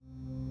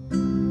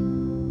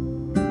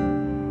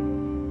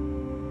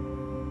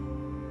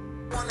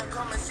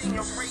sing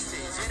your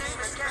praises. Your name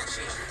is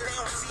catchy. They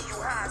don't see you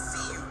how I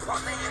see you.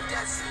 Parlay and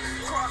Desi.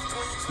 Cross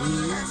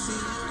 2020 Messi.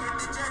 Hit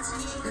the jet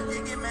ski.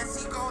 You get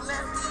messy, go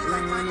lefty.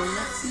 Like Lionel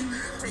Messi.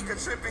 Take a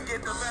trip and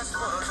get the best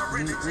buzz. I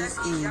rent a jet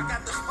ski. I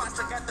got the spots,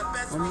 I got the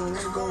best week.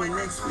 I'm going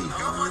next week. I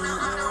don't wanna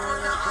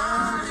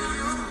honor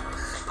you.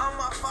 I'm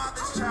my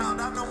father's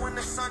child. I know when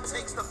the son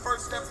takes the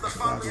first steps, the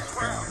father's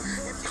proud.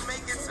 If you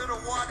make it to the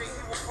water,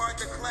 he will part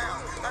the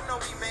cloud. I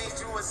know he made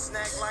you a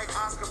snack like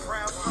Oscar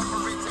Proud.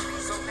 Suffer it to me,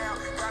 so now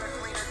gotta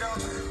clean it up.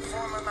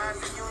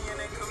 Formalize the union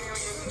and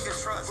communion he can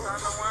trust. I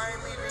know I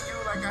ain't leaving you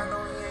like I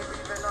know he ain't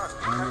leaving us.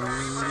 I know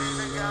we believe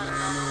in God and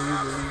I know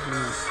God believes in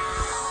us.